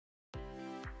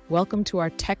Welcome to our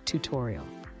tech tutorial.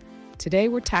 Today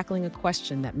we're tackling a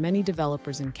question that many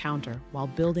developers encounter while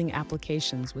building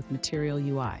applications with Material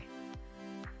UI.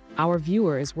 Our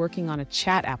viewer is working on a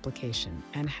chat application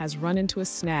and has run into a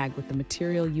snag with the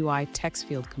Material UI text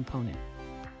field component.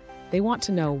 They want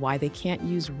to know why they can't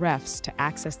use refs to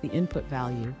access the input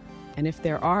value and if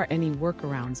there are any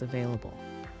workarounds available.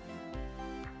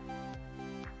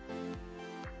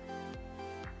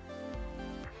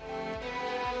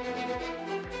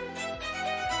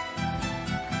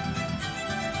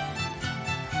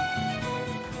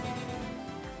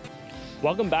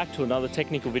 Welcome back to another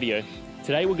technical video.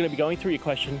 Today we're going to be going through your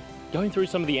question, going through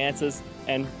some of the answers,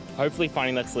 and hopefully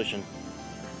finding that solution.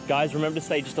 Guys, remember to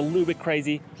stay just a little bit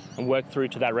crazy and work through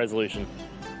to that resolution.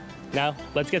 Now,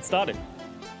 let's get started.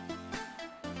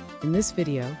 In this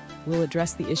video, we'll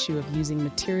address the issue of using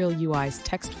Material UI's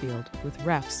text field with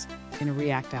refs in a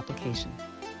React application.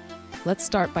 Let's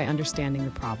start by understanding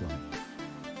the problem.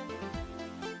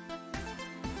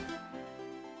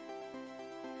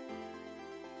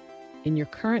 In your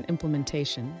current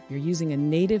implementation, you're using a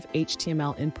native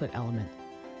HTML input element,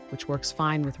 which works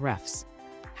fine with refs.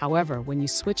 However, when you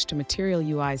switch to Material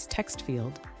UI's text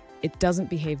field, it doesn't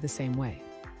behave the same way.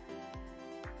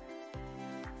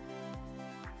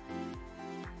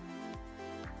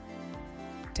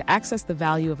 To access the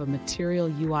value of a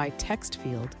Material UI text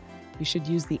field, you should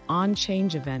use the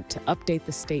onChange event to update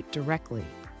the state directly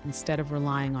instead of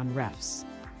relying on refs.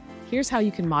 Here's how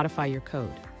you can modify your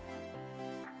code.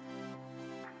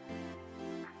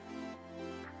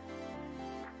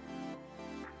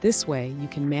 This way, you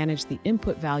can manage the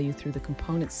input value through the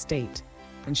component state,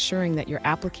 ensuring that your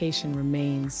application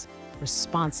remains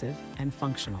responsive and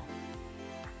functional.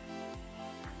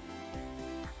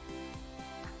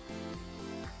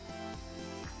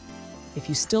 If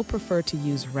you still prefer to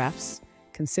use refs,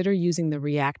 consider using the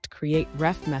React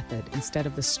createRef method instead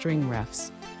of the string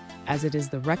refs, as it is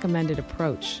the recommended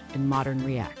approach in modern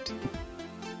React.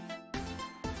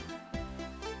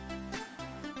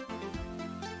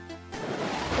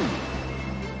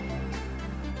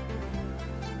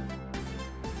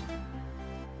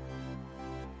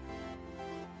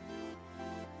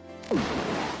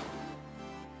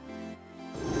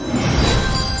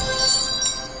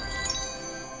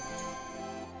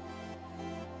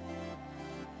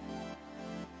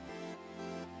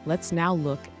 Let's now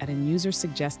look at a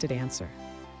user-suggested answer.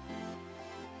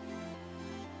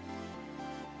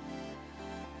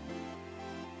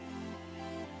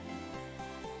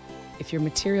 If your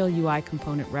Material UI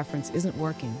component reference isn't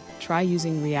working, try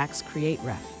using React's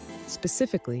createRef.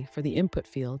 Specifically, for the input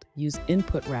field, use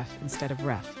input_ref instead of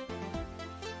ref.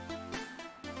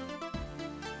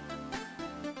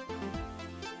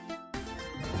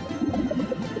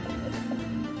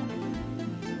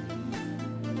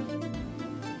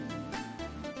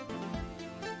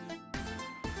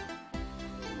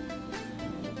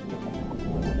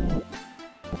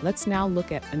 Let's now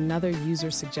look at another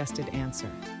user-suggested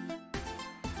answer.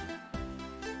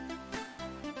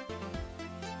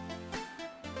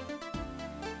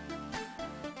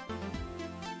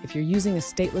 If you're using a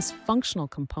stateless functional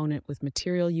component with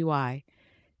Material UI,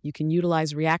 you can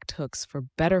utilize React hooks for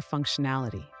better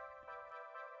functionality.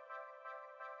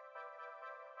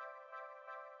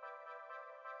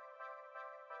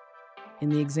 In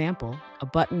the example, a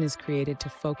button is created to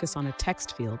focus on a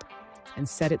text field and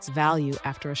set its value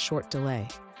after a short delay.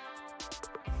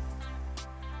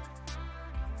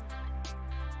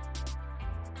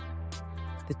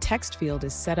 The text field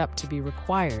is set up to be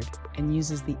required and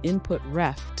uses the input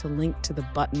ref to link to the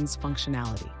button's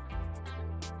functionality.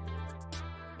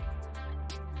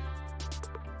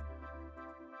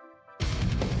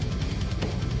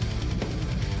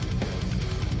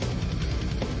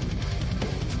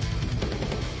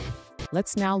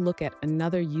 Let's now look at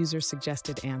another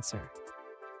user-suggested answer.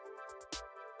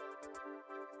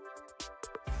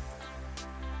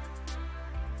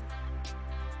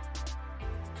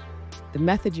 The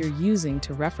method you're using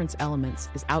to reference elements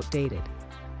is outdated.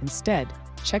 Instead,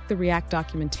 check the React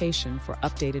documentation for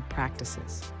updated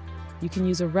practices. You can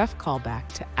use a ref callback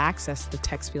to access the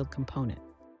text field component.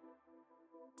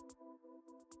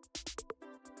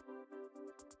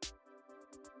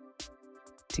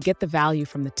 To get the value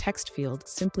from the text field,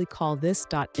 simply call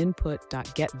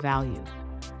this.input.getValue.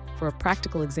 For a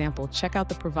practical example, check out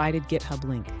the provided GitHub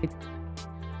link.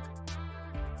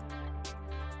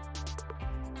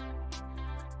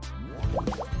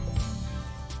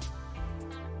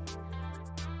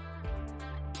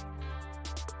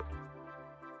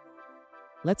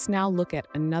 Let's now look at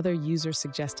another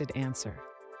user-suggested answer.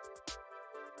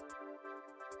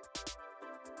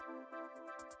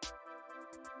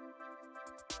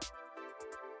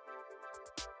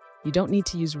 You don't need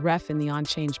to use ref in the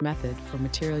onChange method for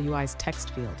Material UI's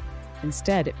text field.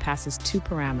 Instead, it passes two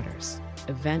parameters,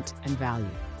 event and value.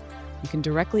 You can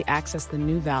directly access the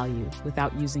new value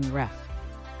without using ref.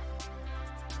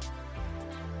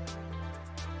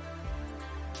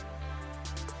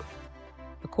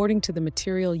 According to the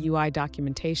Material UI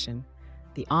documentation,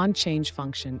 the onChange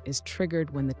function is triggered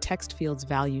when the text field's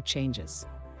value changes.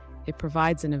 It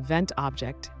provides an event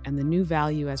object and the new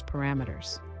value as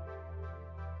parameters.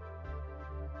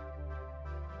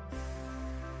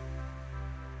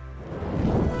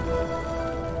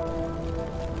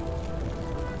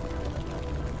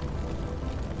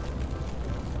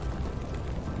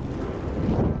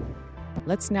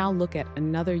 Let's now look at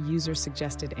another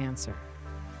user-suggested answer.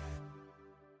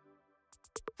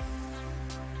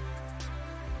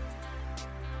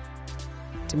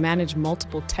 To manage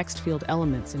multiple text field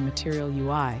elements in Material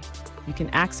UI, you can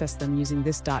access them using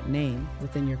this .name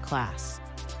within your class.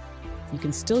 You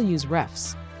can still use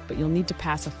refs, but you'll need to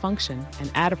pass a function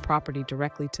and add a property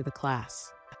directly to the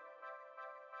class.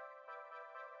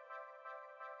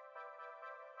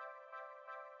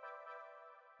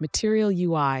 Material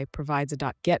UI provides a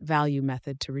 .getValue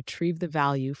method to retrieve the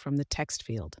value from the text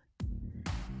field.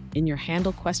 In your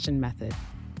handleQuestion method,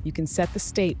 you can set the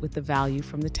state with the value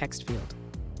from the text field.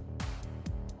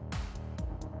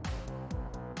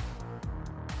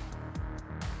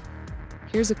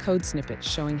 Here's a code snippet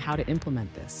showing how to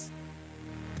implement this.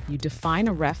 You define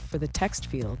a ref for the text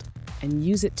field and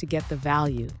use it to get the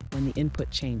value when the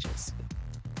input changes.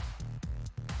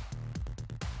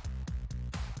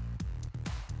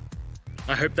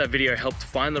 I hope that video helped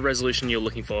find the resolution you're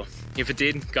looking for. If it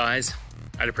did, guys,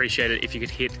 I'd appreciate it if you could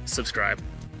hit subscribe.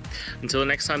 Until the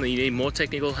next time that you need more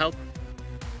technical help,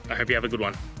 I hope you have a good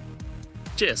one.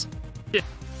 Cheers.